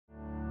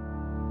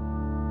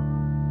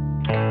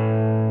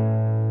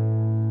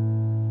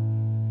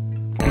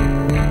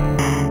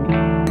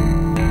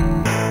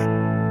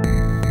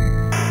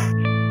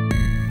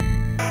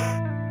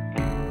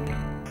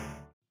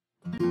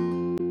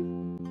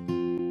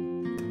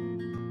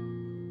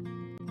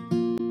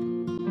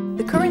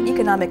The current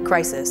economic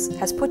crisis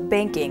has put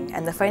banking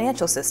and the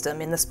financial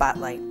system in the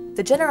spotlight.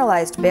 The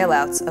generalized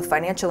bailouts of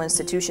financial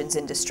institutions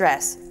in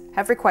distress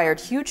have required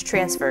huge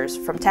transfers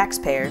from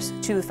taxpayers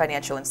to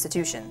financial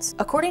institutions.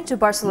 According to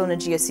Barcelona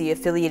GSE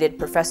affiliated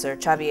Professor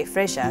Xavier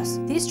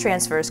Freixas, these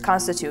transfers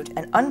constitute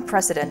an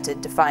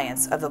unprecedented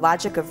defiance of the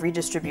logic of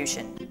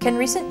redistribution. Can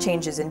recent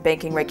changes in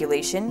banking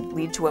regulation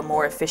lead to a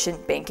more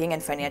efficient banking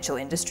and financial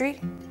industry?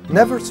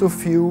 Never so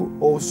few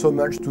owe so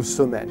much to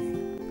so many.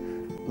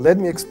 Let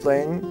me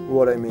explain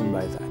what I mean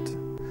by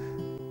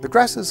that. The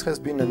crisis has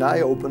been an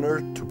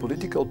eye-opener to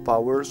political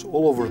powers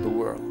all over the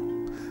world.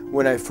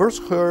 When I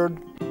first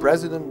heard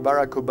President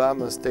Barack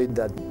Obama state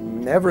that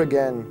never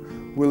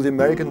again will the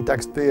American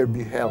taxpayer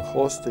be held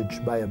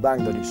hostage by a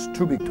bank that is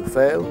too big to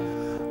fail,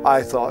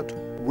 I thought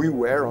we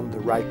were on the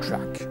right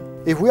track.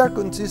 If we are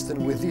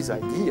consistent with this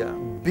idea,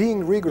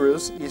 being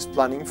rigorous is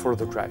planning for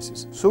the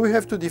crisis. So we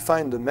have to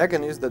define the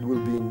mechanisms that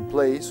will be in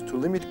place to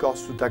limit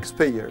costs to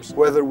taxpayers,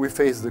 whether we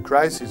face the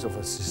crisis of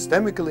a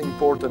systemically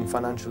important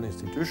financial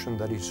institution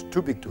that is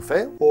too big to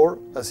fail, or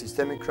a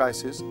systemic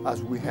crisis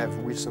as we have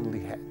recently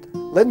had.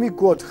 Let me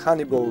quote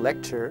Hannibal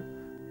Lecter,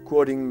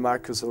 quoting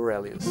Marcus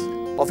Aurelius.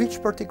 Of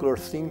each particular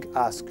thing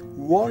ask,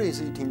 what is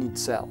it in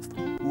itself?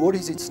 What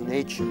is its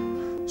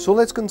nature? So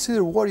let's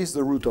consider what is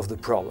the root of the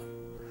problem.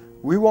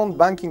 We want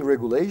banking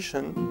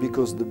regulation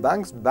because the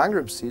bank's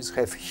bankruptcies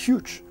have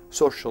huge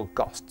social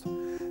costs.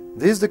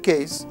 This is the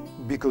case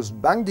because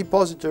bank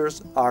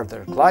depositors are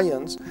their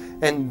clients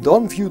and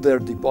don't view their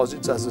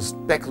deposits as a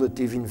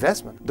speculative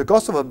investment. The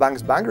cost of a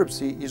bank's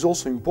bankruptcy is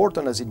also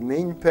important as it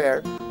may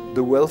impair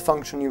the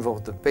well-functioning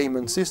of the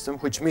payment system,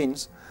 which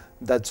means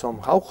that some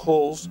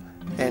households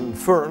and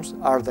firms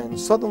are then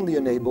suddenly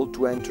unable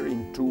to enter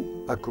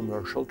into a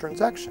commercial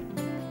transaction.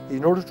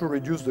 In order to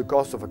reduce the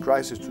cost of a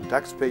crisis to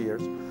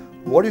taxpayers,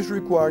 what is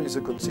required is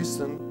a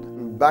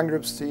consistent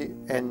bankruptcy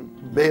and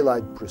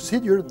bailout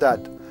procedure that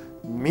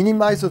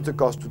minimizes the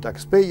cost to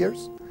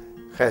taxpayers,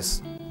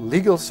 has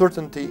legal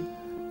certainty,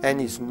 and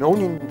is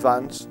known in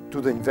advance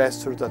to the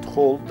investors that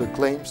hold the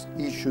claims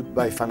issued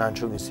by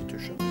financial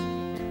institutions.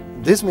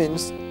 This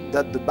means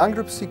that the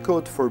bankruptcy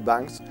code for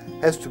banks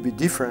has to be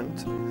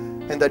different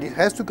and that it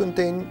has to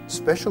contain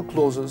special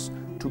clauses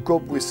to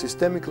cope with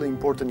systemically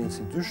important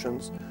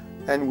institutions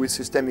and with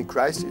systemic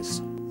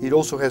crises. It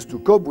also has to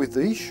cope with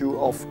the issue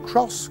of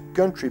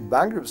cross-country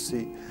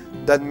bankruptcy,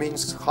 that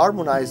means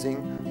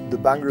harmonizing the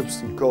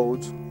bankruptcy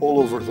codes all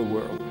over the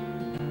world.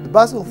 The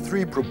Basel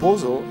III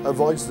proposal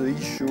avoids the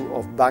issue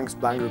of banks'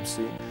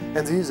 bankruptcy, and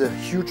this is a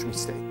huge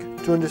mistake.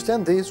 To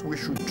understand this, we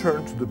should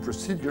turn to the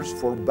procedures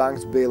for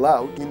banks'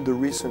 bailout in the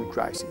recent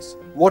crisis.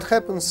 What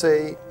happened,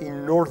 say,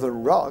 in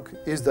Northern Rock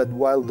is that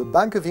while the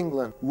Bank of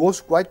England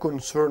was quite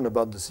concerned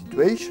about the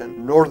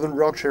situation, Northern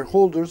Rock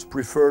shareholders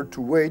preferred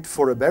to wait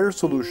for a better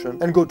solution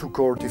and go to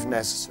court if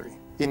necessary.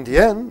 In the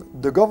end,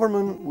 the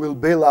government will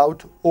bail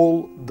out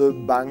all the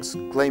bank's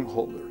claim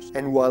holders.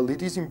 And while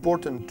it is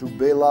important to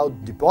bail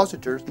out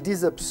depositors, it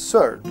is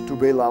absurd to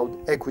bail out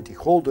equity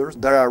holders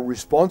that are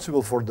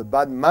responsible for the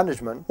bad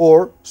management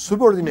or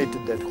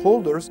subordinated debt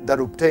holders that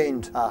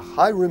obtained a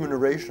high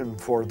remuneration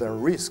for their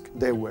risk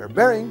they were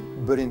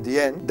bearing, but in the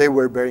end, they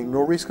were bearing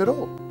no risk at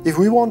all. If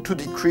we want to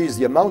decrease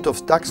the amount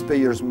of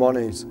taxpayers'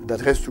 monies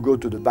that has to go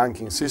to the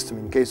banking system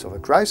in case of a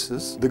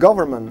crisis, the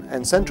government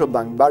and central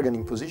bank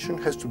bargaining position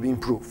has to be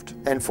improved.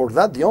 And for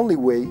that, the only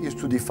way is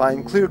to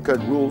define clear-cut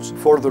rules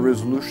for the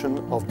resolution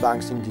of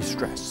banks in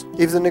distress.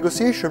 If the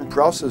negotiation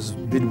process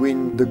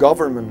between the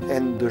government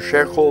and the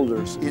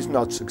shareholders is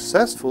not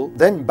successful,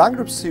 then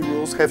bankruptcy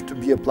rules have to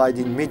be applied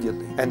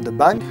immediately, and the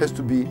bank has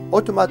to be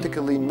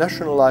automatically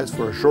nationalized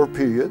for a short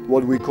period,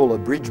 what we call a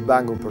bridge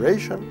bank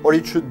operation, or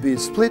it should be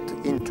split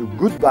into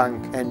good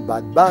bank and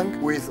bad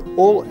bank, with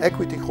all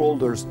equity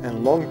holders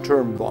and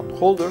long-term bond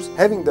holders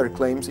having their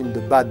claims in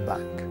the bad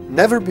bank.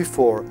 Never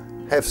before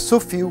have so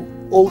few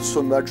owe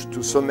so much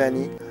to so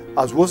many,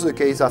 as was the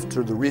case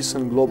after the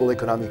recent global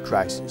economic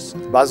crisis.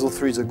 Basel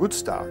III is a good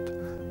start,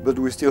 but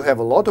we still have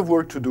a lot of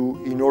work to do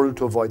in order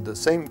to avoid the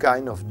same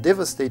kind of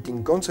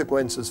devastating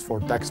consequences for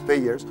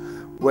taxpayers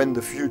when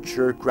the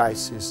future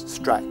crisis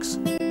strikes.